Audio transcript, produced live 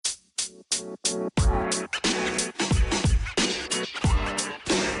Hey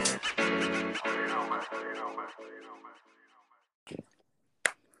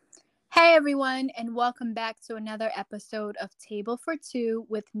everyone, and welcome back to another episode of Table for Two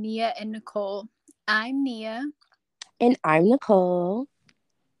with Nia and Nicole. I'm Nia. And I'm Nicole.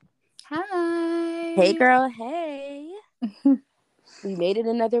 Hi. Hey, girl. Hey. We made it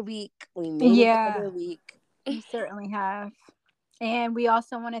another week. Yeah, we certainly have. And we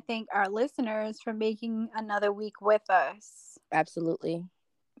also want to thank our listeners for making another week with us. Absolutely.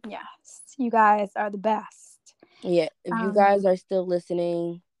 Yes, you guys are the best. Yeah. If you guys are still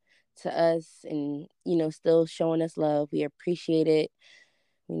listening to us and, still showing us love, we appreciate it.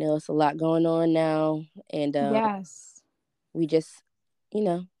 It's a lot going on now. And yes, we just,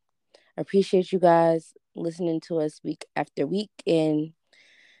 appreciate you guys listening to us week after week and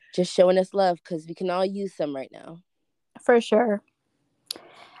just showing us love because we can all use some right now. for sure.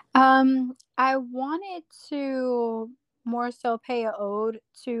 I wanted to more so pay a ode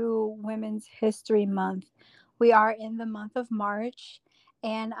to Women's History Month. We are in the month of March,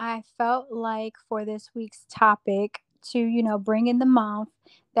 and I felt like for this week's topic to, bring in the month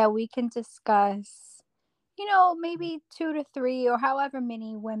that we can discuss, maybe 2 to 3 or however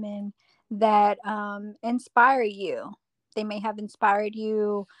many women that inspire you. They may have inspired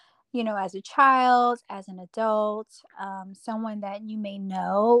you, as a child, as an adult, someone that you may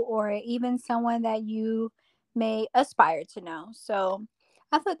know, or even someone that you may aspire to know. So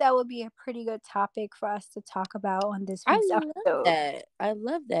I thought that would be a pretty good topic for us to talk about on this I week's love episode. that. I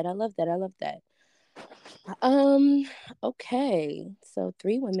love that. I love that. I love that. Okay. So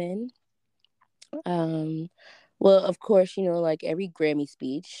 3 women. Well, of course, like every Grammy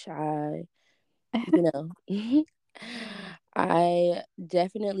speech, you know, I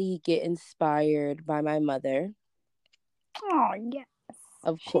definitely get inspired by my mother, Oh, yes.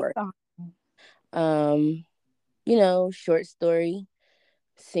 of She's course. awesome. Um, short story,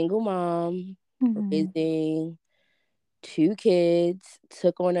 single mom, Mm-hmm. raising 2 kids,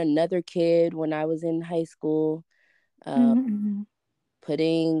 took on another kid when I was in high school, uh, Mm-hmm.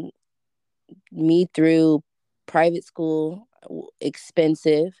 putting me through private school,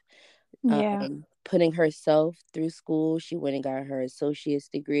 expensive, Yeah. putting herself through school. She went and got her associate's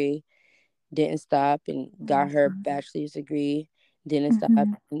degree, didn't stop, and got her Awesome. bachelor's degree, didn't stop,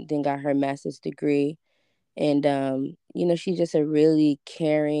 Mm-hmm. and then got her master's degree. And, she's just a really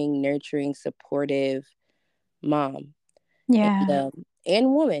caring, nurturing, supportive mom Yeah.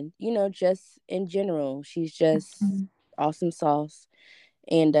 and woman, just in general. She's just Mm-hmm. awesome sauce.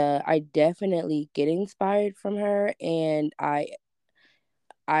 And I definitely get inspired from her, and I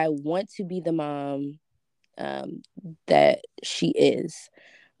want to be the mom that she is.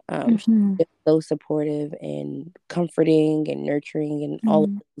 She's Mm-hmm. just so supportive and comforting and nurturing and all of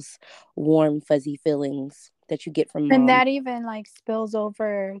Mm-hmm. those warm, fuzzy feelings that you get from And mom. that even like spills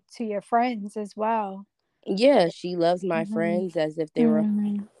over to your friends as well. Yeah, she loves my Mm-hmm. friends as if they were Mm-hmm.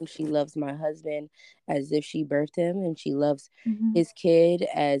 home. She loves my husband as if she birthed him, and she loves Mm-hmm. his kid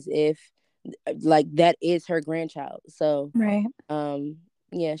as if like that is her grandchild. So, Right. um,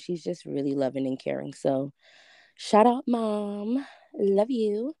 yeah, she's just really loving and caring. So, shout out, mom. Love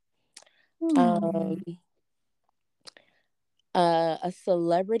you. Um, Mm. a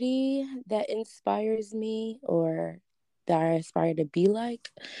celebrity that inspires me or that I aspire to be like.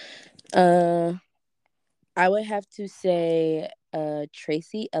 Uh, I would have to say,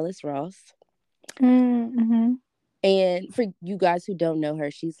 Tracy Ellis Ross. Mm-hmm. And for you guys who don't know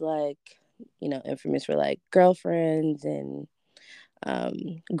her, she's like, infamous for like Girlfriends and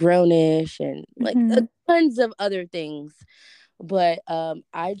Grownish and like Mm-hmm. tons of other things. But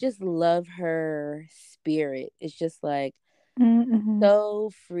I just love her spirit. It's just like Mm-hmm.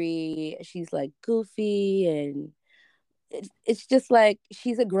 so free. She's like goofy and it's just like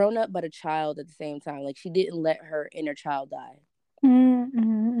she's a grown up but a child at the same time. Like she didn't let her inner child die.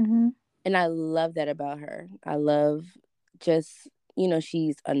 Mm-hmm. And I love that about her. I love just,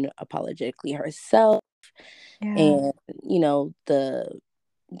 she's unapologetically herself. Yeah. And, the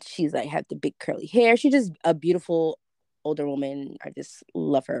she's like had the big curly hair. She's just a beautiful older woman. I just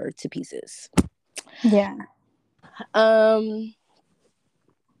love her to pieces. Yeah. Um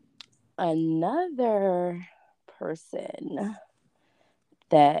Another person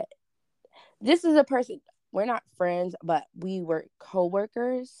that this is a person we're not friends, but we were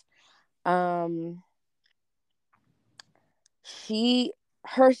co-workers. Um she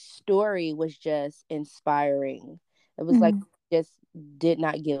her story was just inspiring. It was like Mm-hmm. just did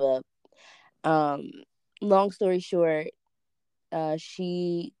not give up. Um Long story short,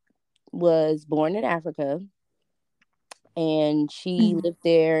 she was born in Africa and she Mm. lived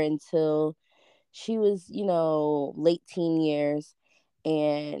there until she was, late teen years,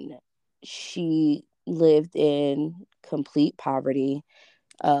 and she lived in complete poverty.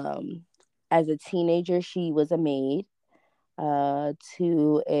 Um, as a teenager, she was a maid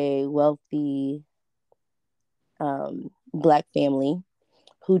to a wealthy black family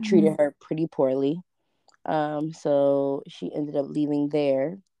who treated Mm. her pretty poorly. So she ended up leaving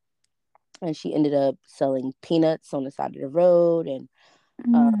there, and she ended up selling peanuts on the side of the road, and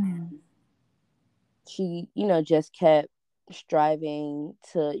Mm. she, just kept striving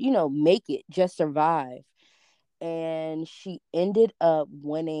to, make it, just survive. And she ended up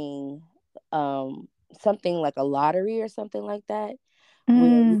winning something like a lottery or something like that, where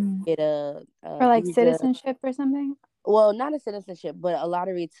you Mm. get a Or like visa. citizenship or something? Well, not a citizenship, but a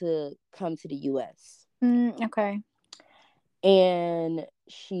lottery to come to the US. Okay. And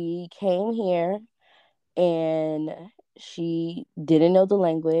she came here, and she didn't know the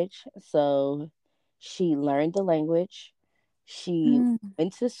language, so she learned the language. She Mm.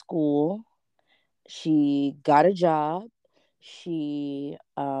 went to school. She got a job. She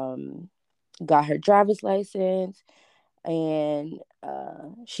got her driver's license, and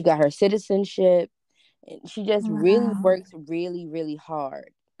she got her citizenship. And she just really Wow. works really, really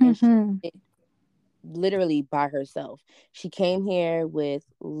hard. And she Mm-hmm. did literally by herself. She came here with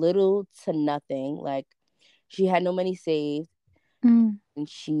little to nothing. Like, she had no money saved, Mm. and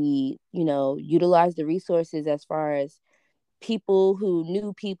she, utilized the resources as far as people who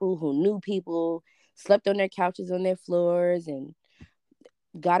knew people, slept on their couches, on their floors, and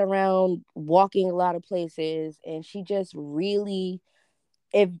got around walking a lot of places. And she just really,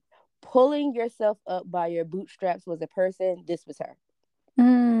 if pulling yourself up by your bootstraps was a person, this was her.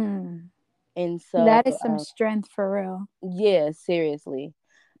 Mm. And so, That is some strength for real. yeah, seriously.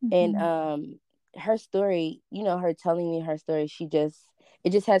 And Mm-hmm. her story, her telling me her story, it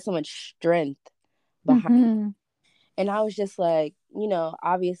just had so much strength behind. Mm-hmm. And I was just like,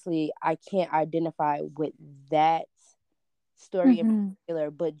 obviously I can't identify with that story in Mm-hmm.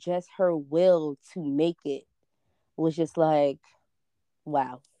 particular, but just her will to make it was just like,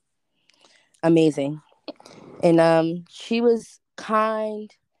 wow, amazing. And she was kind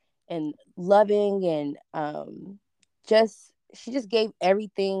and loving, and just she just gave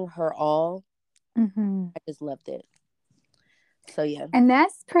everything her all. Mm-hmm. I just loved it. So yeah. And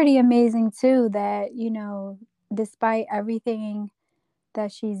that's pretty amazing too, that, despite everything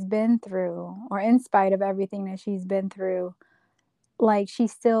that she's been through, or in spite of everything that she's been through, like she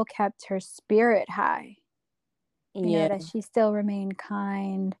still kept her spirit high, Yeah. that she still remained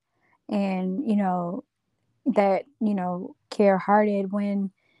kind and, that, care hearted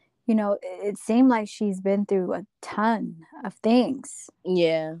when, it seemed like she's been through a ton of things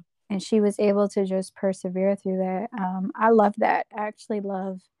Yeah. and she was able to just persevere through that. I love that. I actually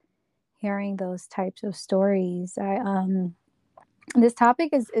love hearing those types of stories. This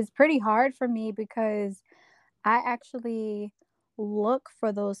topic is pretty hard for me because I actually look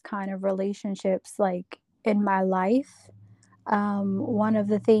for those kind of relationships like in my life. One of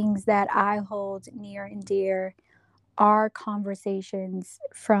the things that I hold near and dear are conversations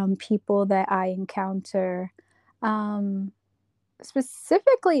from people that I encounter, um,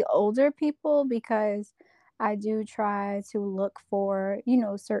 specifically older people, because I do try to look for,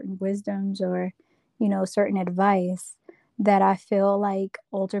 certain wisdoms or, certain advice that I feel like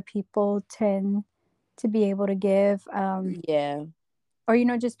older people tend to be able to give. Yeah.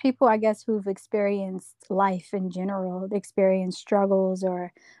 Or, just people, I guess, who've experienced life in general, experienced struggles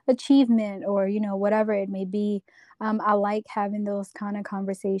or achievement or, whatever it may be. I like having those kind of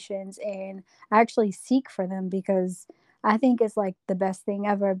conversations and I actually seek for them because I think it's like the best thing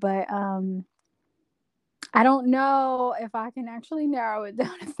ever. But I don't know if I can actually narrow it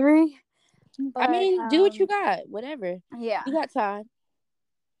down to three. I But mean, do what you got, whatever. yeah. You got time.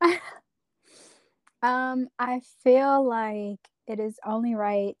 I feel like it is only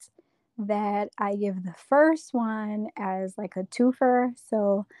right that I give the first one as like a twofer.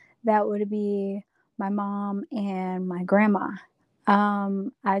 So that would be my mom and my grandma.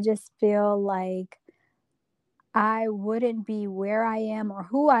 I just feel like I wouldn't be where I am or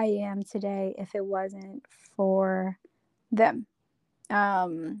who I am today if it wasn't for them.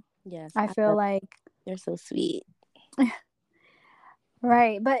 Um, Yes, I I feel love. like, They're so sweet.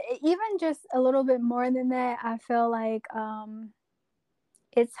 right. But even just a little bit more than that, I feel like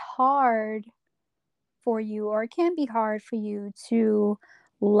it's hard for you, or it can be hard for you to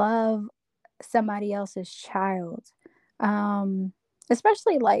love somebody else's child, um,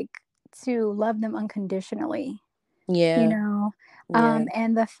 especially like to love them unconditionally. you Yeah. know. Yeah.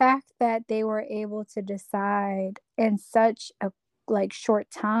 And the fact that they were able to decide in such a like short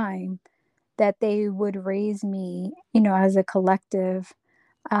time that they would raise me, as a collective.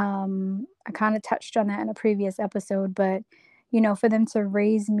 I kind of touched on that in a previous episode, but for them to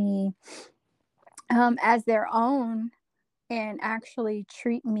raise me as their own and actually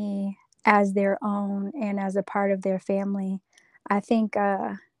treat me as their own and as a part of their family, I think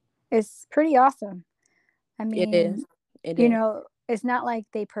it's pretty awesome. I It mean, is. It is. it's not like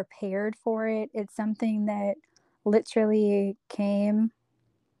they prepared for it. It's something that literally came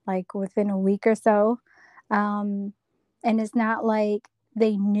like within a week or so. Um, and it's not like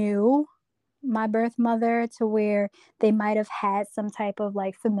they knew my birth mother to where they might have had some type of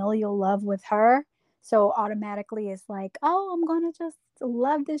like familial love with her. So automatically it's like, oh, I'm going to just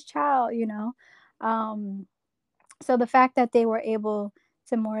love this child. Um, so the fact that they were able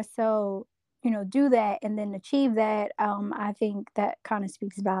to more so, do that and then achieve that, I think that kind of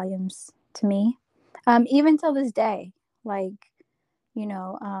speaks volumes to me. Even till this day, like,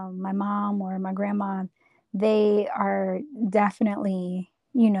 my mom or my grandma, they are definitely,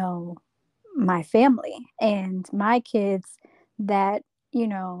 my family and my kids that,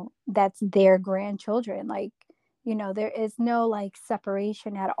 that's their grandchildren. Like, there is no like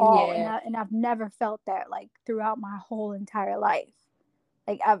separation at all. And, Yeah. I've never felt that like throughout my whole entire life,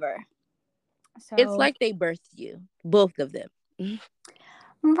 like ever. It's So, like they birthed you, both of them. It's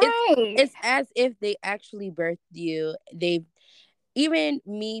right, it's as if they actually birthed you. They even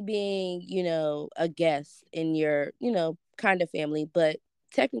me being, a guest in your, kind of family, but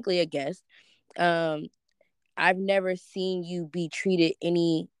technically a guest. Um, I've never seen you be treated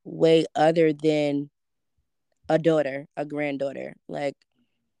any way other than a daughter, a granddaughter. Like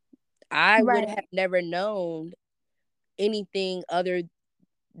I would have right, never known anything other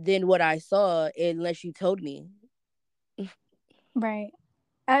than what I saw unless you told me. right.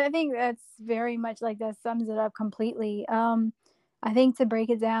 I think that's very much like that sums it up completely. I think to break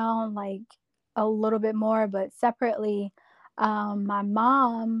it down like a little bit more, but separately, my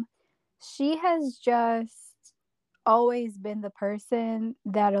mom, she has just always been the person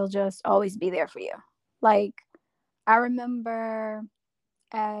that'll just always be there for you. Like, I remember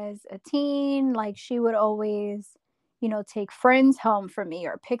as a teen, like, she would always, take friends home for me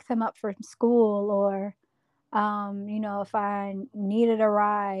or pick them up from school or if I needed a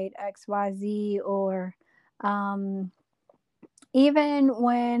ride, XYZ, or um, even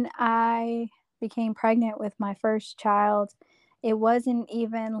when I became pregnant with my first child, it wasn't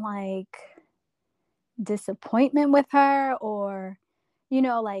even like disappointment with her or,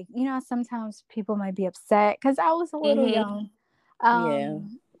 like, sometimes people might be upset because I was a little Mhm. young. Yeah.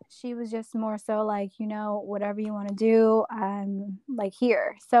 She was just more so like, whatever you want to do, I'm like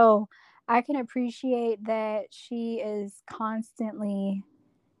here. So I can appreciate that she is constantly,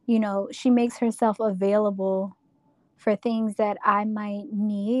 she makes herself available for things that I might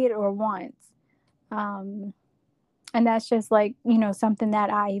need or want. Um, and that's just like, something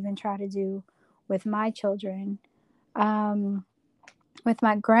that I even try to do with my children. Um, with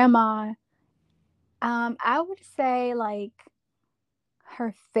my grandma, I would say like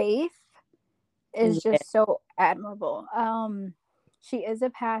her faith is Yeah. just so admirable. She is a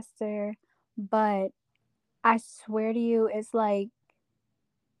pastor, but I swear to you, it's like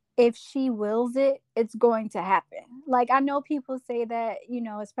if she wills it, it's going to happen. Like I know people say that,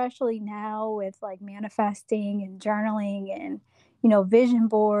 especially now with like manifesting and journaling and, vision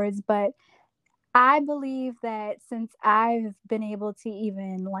boards, but I believe that since I've been able to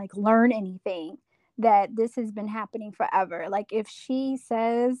even like learn anything, that this has been happening forever. Like if she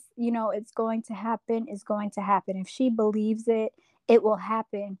says, it's going to happen, it's going to happen. If she believes it, it will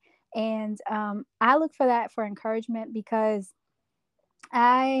happen. And I look for that for encouragement because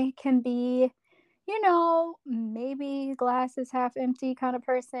I can be, maybe glass is half empty kind of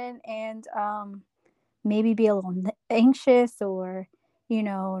person and maybe be a little anxious or,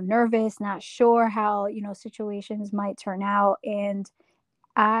 nervous, not sure how, situations might turn out. And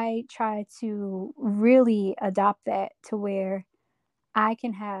I try to really adopt that to where I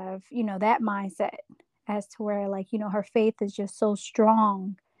can have, that mindset as to where, like, her faith is just so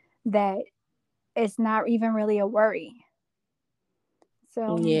strong that it's not even really a worry.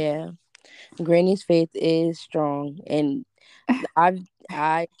 So, Yeah. Granny's faith is strong, and I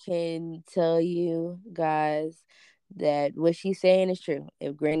I can tell you guys that what she's saying is true.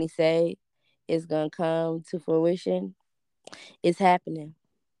 If Granny say it's gonna come to fruition, it's happening.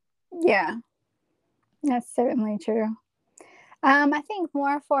 yeah, that's certainly true. I think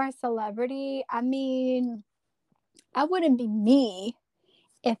more for a celebrity, I mean, I wouldn't be me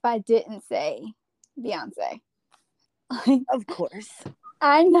if I didn't say Beyonce. Like, Of course.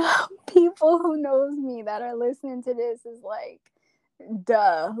 I know people who knows me that are listening to this is like,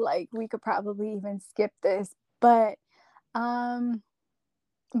 duh, like we could probably even skip this. But um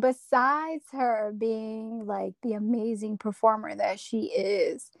besides her being like the amazing performer that she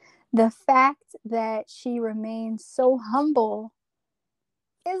is, the fact that she remains so humble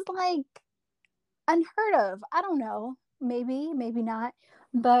is like unheard of. I don't know. Maybe, maybe not.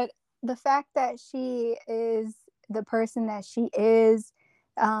 But the fact that she is the person that she is,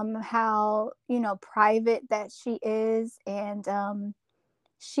 how, private that she is, and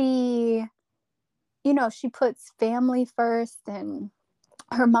she, she puts family first, and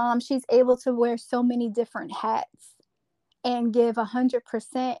her mom, she's able to wear so many different hats and give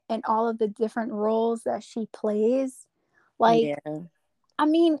 100% in all of the different roles that she plays. Like, Yeah. I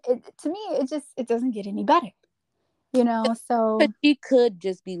mean, to me, it doesn't get any better, But So she could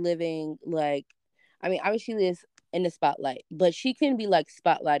just be living like, I mean, obviously she lives in the spotlight, but she can be like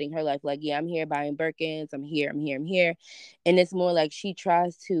spotlighting her life. Like, yeah, I'm here buying Birkins. I'm here. I'm here. I'm here. And it's more like she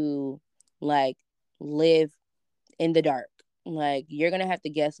tries to like live in the dark. Like, you're gonna have to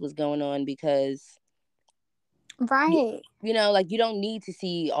guess what's going on because you, right, like, you don't need to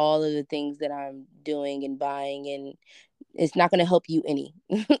see all of the things that I'm doing and buying, and it's not gonna help you any.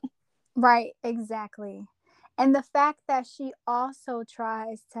 right, exactly. And the fact that she also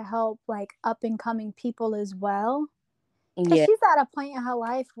tries to help like up and coming people as well, because Yeah. she's at a point in her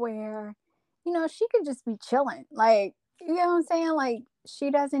life where, she could just be chilling. Like, you know what I'm saying? Like,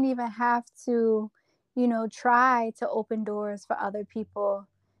 she doesn't even have to, try to open doors for other people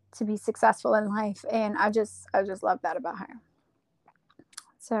to be successful in life. And I just love that about her.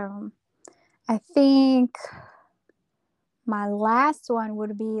 So I think my last one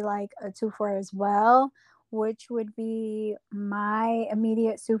would be like a two for as well, which would be my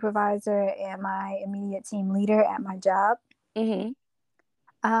immediate supervisor and my immediate team leader at my job.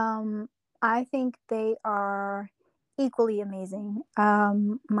 Mm-hmm. Um, I think they are equally amazing.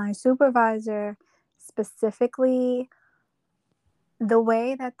 My supervisor, specifically, the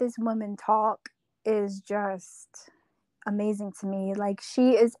way that this woman talk is just amazing to me. Like,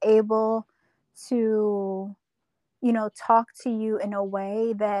 she is able to, talk to you in a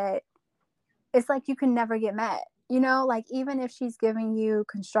way that it's like you can never get mad. Like, even if she's giving you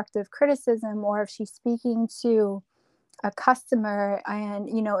constructive criticism, or if she's speaking to a customer and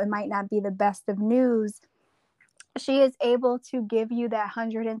it might not be the best of news, she is able to give you that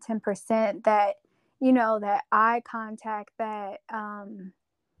 110%, that that eye contact, that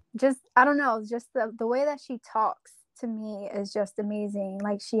just, I don't know, just the way that she talks to me is just amazing.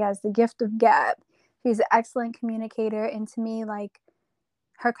 Like, she has the gift of gab. She's an excellent communicator, and to me, like,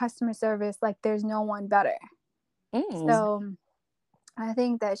 her customer service, like, there's no one better. Mm. So I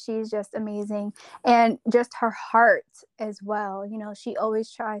think that she's just amazing, and just her heart as well. She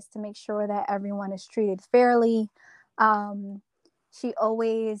always tries to make sure that everyone is treated fairly. Um, she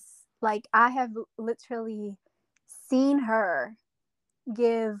always, like, I have literally seen her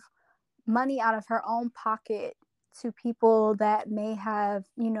give money out of her own pocket to people that may have,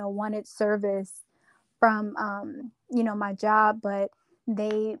 wanted service from, my job, but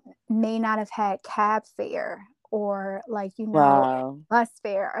they may not have had cab fare, or like, Wow. bus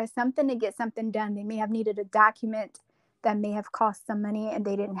fare or something to get something done. They may have needed a document that may have cost some money and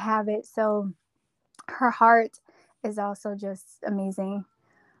they didn't have it. So her heart is also just amazing.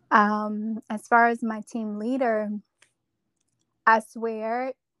 As far as my team leader, I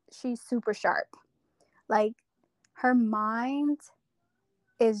swear she's super sharp. Like, her mind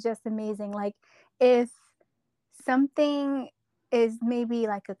is just amazing. Like, if something is maybe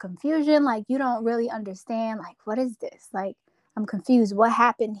like a confusion, like you don't really understand, like, what is this? Like, I'm confused. What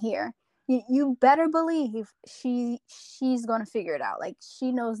happened here? You better believe she's gonna figure it out. Like,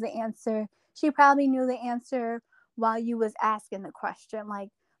 she knows the answer. She probably knew the answer while you was asking the question. Like,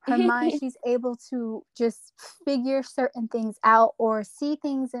 her mind, she's able to just figure certain things out, or see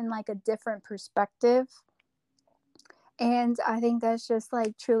things in like a different perspective. And I think that's just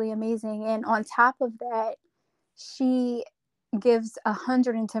like truly amazing. And on top of that, she gives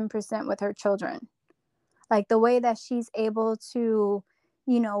 110% with her children. Like, the way that she's able to,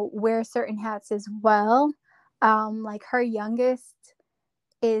 wear certain hats as well. Like, her youngest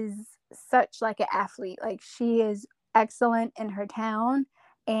is such like an athlete. Like, she is excellent in her town,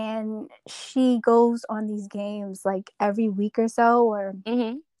 and she goes on these games like every week or so, or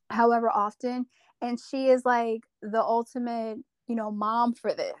Hmm. however often. And she is like the ultimate, mom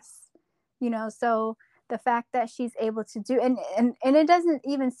for this. So the fact that she's able to do, and it doesn't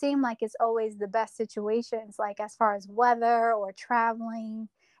even seem like it's always the best situations, like as far as weather or traveling.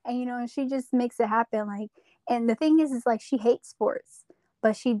 And and she just makes it happen. Like, And the thing is like she hates sports,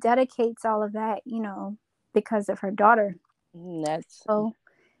 but she dedicates all of that, because of her daughter. That's So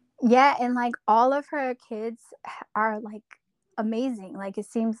yeah, and like all of her kids are like amazing. Like it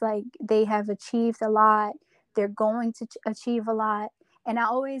seems like they have achieved a lot. They're going to achieve a lot. And I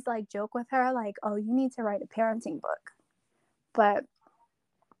always like joke with her like, "Oh, you need to write a parenting book." But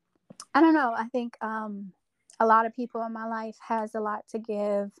I don't know. I think a lot of people in my life has a lot to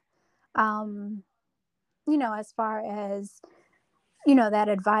give. Um, as far as that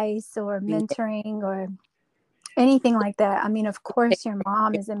advice or mentoring or anything like that. I mean, of course, your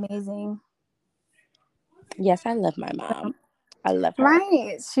mom is amazing. yes, I love my mom. I love her.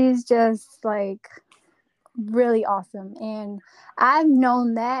 Right. She's just like really awesome. And I've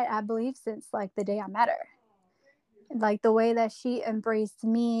known that, I believe, since like the day I met her. Like the way that she embraced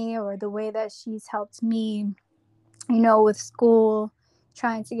me or the way that she's helped me, with school,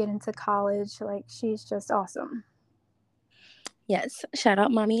 trying to get into college. Like she's just awesome. Yes, shout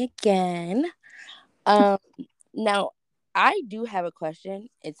out mommy again. Um, Now I do have a question.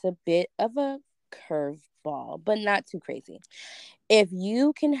 It's a bit of a curveball, but not too crazy. If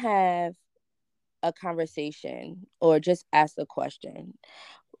you can have a conversation or just ask a question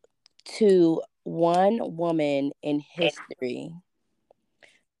to one woman in history,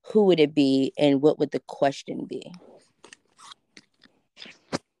 who would it be and what would the question be?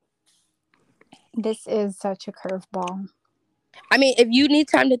 This is such a curveball. I mean, if you need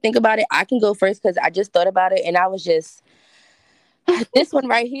time to think about it, I can go first because I just thought about it and I was just this one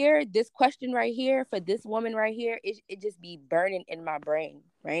right here, this question right here for this woman right here, it just be burning in my brain,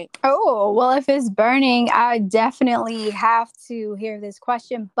 right? Oh, well, if it's burning, I definitely have to hear this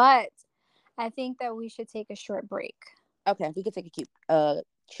question, but I think that we should take a short break. Okay, we could take a cute,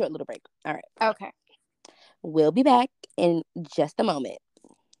 short little break. All right, Okay. we'll be back in just a moment.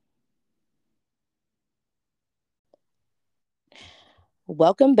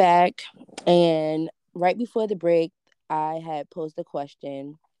 Welcome back. And right before the break, I had posed a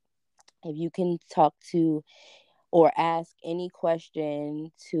question. If you can talk to or ask any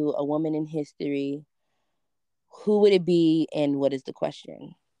question to a woman in history, who would it be and what is the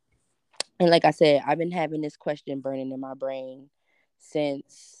question? And like I said, I've been having this question burning in my brain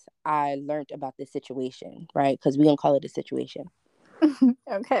since I learned about this situation, right? Because we're going to call it a situation.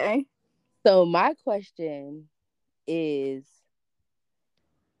 Okay. So my question is,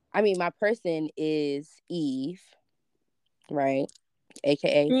 I mean, my person is Eve, right?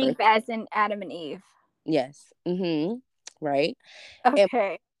 AKA Eve first. as in Adam and Eve. Yes. Right. And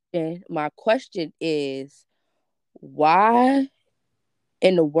Okay. my question is, why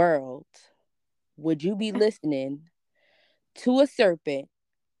in the world would you be listening to a serpent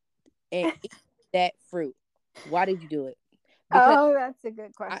and eat that fruit? Why did you do it? Because Oh, that's a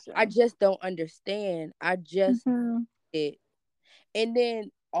good I question. just don't understand. I just Hmm. did. And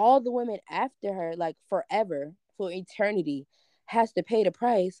then all the women after her, like forever, for eternity, has to pay the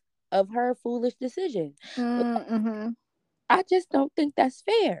price of her foolish decision. Mm-hmm. I just don't think that's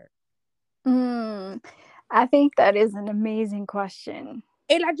fair. Mm. I think that is an amazing question.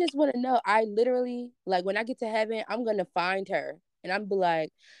 And I just want to know. I literally, like, when I get to heaven, I'm gonna find her, and I'm be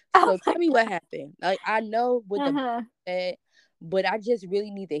like, Oh "So my tell me what happened." Like, I know what the Bible god. said, but I just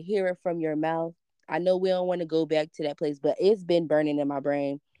really need to hear it from your mouth. I know we don't want to go back to that place, but it's been burning in my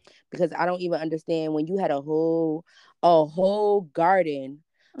brain because I don't even understand when you had a whole garden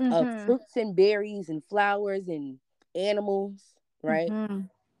of Mm-hmm. fruits and berries and flowers and animals, right? Mm-hmm.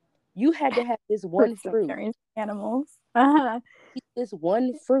 You had to have this one Fruits and fruit, berries, animals. Uh-huh. eat this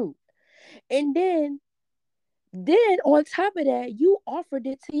one fruit, and then on top of that, you offered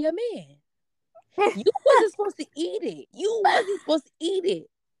it to your man. You wasn't supposed to eat it. You wasn't supposed to eat it.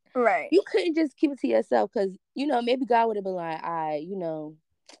 Right. You couldn't just keep it to yourself because maybe God would have been like,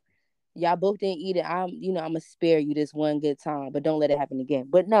 y'all both didn't eat it. I'm gonna spare you this one good time, but don't let it happen again.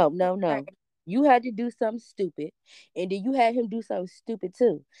 But no, no, no. Right. You had to do something stupid, and then you had him do something stupid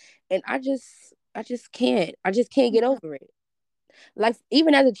too. And I just can't get over it. Like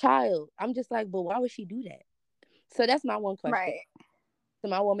even as a child, I'm just like, but why would she do that? So that's my one question Right. to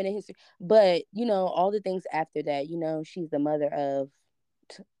my woman in history. But all the things after that, she's the mother of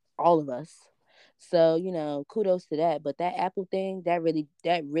all of us. So kudos to that. But that apple thing, that really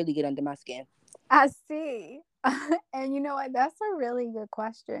get under my skin. I see. And you know what? That's a really good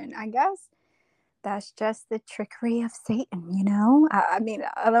question. I guess that's just the trickery of Satan. I mean,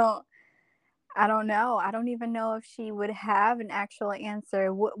 I don't know. I don't even know if she would have an actual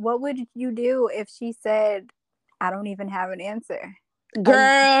answer. What would you do if she said, "I don't even have an answer"? Are you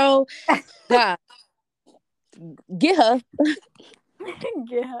Girl, God, get her,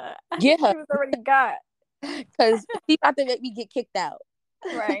 get her? get her. She was already got. Cause she about to make me get kicked out.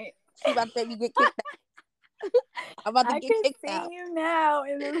 Right. She about to make me get kicked out. I'm about to I get can kicked see out. you now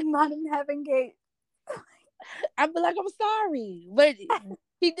in the bottom heaven gate. I'm like, I'm sorry, but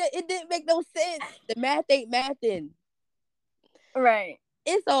it didn't make no sense. The math ain't mathing. Right.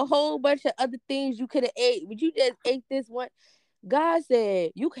 It's a whole bunch of other things you could have ate, but you just ate this one. God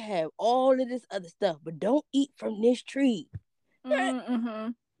said you can have all of this other stuff, but don't eat from this tree. Mm-hmm.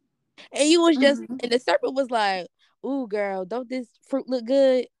 And you was just, Mm-hmm. and the serpent was like, "Ooh, girl, don't this fruit look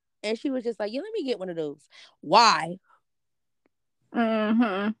good?" And she was just like, "Yeah, let me get one of those." Why?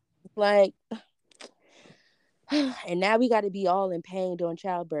 Mm-hmm. Like, and now we got to be all in pain during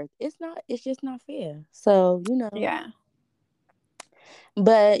childbirth. It's not. It's just not fair. So Yeah.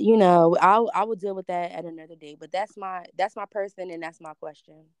 but I will deal with that at another day. But that's my person, and that's my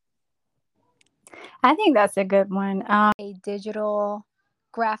question. I think that's a good one. A digital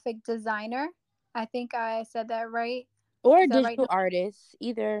graphic designer. I think I said that right. Or a Is that right? digital artist,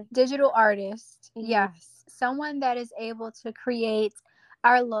 either. Digital artist. Hmm. Yes. Someone that is able to create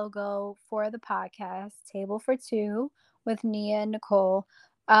our logo for the podcast, Table for Two, with Nia and Nicole.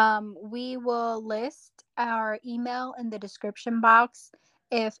 We will list our email in the description box.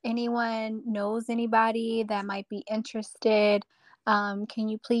 If anyone knows anybody that might be interested, can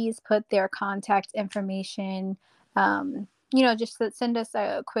you please put their contact information? Just to send us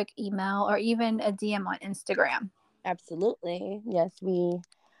a quick email or even a DM on Instagram. Absolutely, yes. We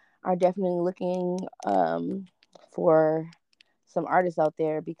are definitely looking for some artists out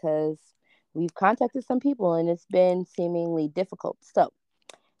there because we've contacted some people and it's been seemingly difficult. So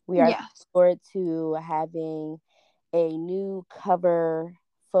we are looking Yes. forward to having a new cover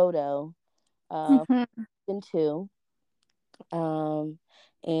photo Mhm. into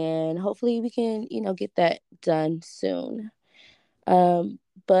and hopefully we can get that done soon.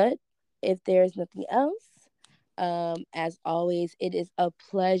 But if there's nothing else, as always, it is a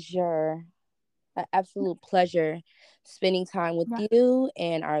pleasure, an absolute pleasure spending time with Yeah, you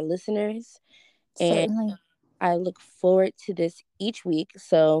and our listeners. And certainly. I look forward to this each week.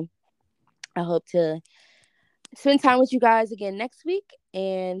 So I hope to spend time with you guys again next week.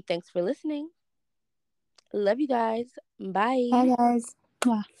 And thanks for listening. Love you guys. Bye. Bye, guys.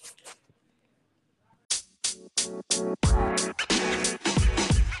 Yeah.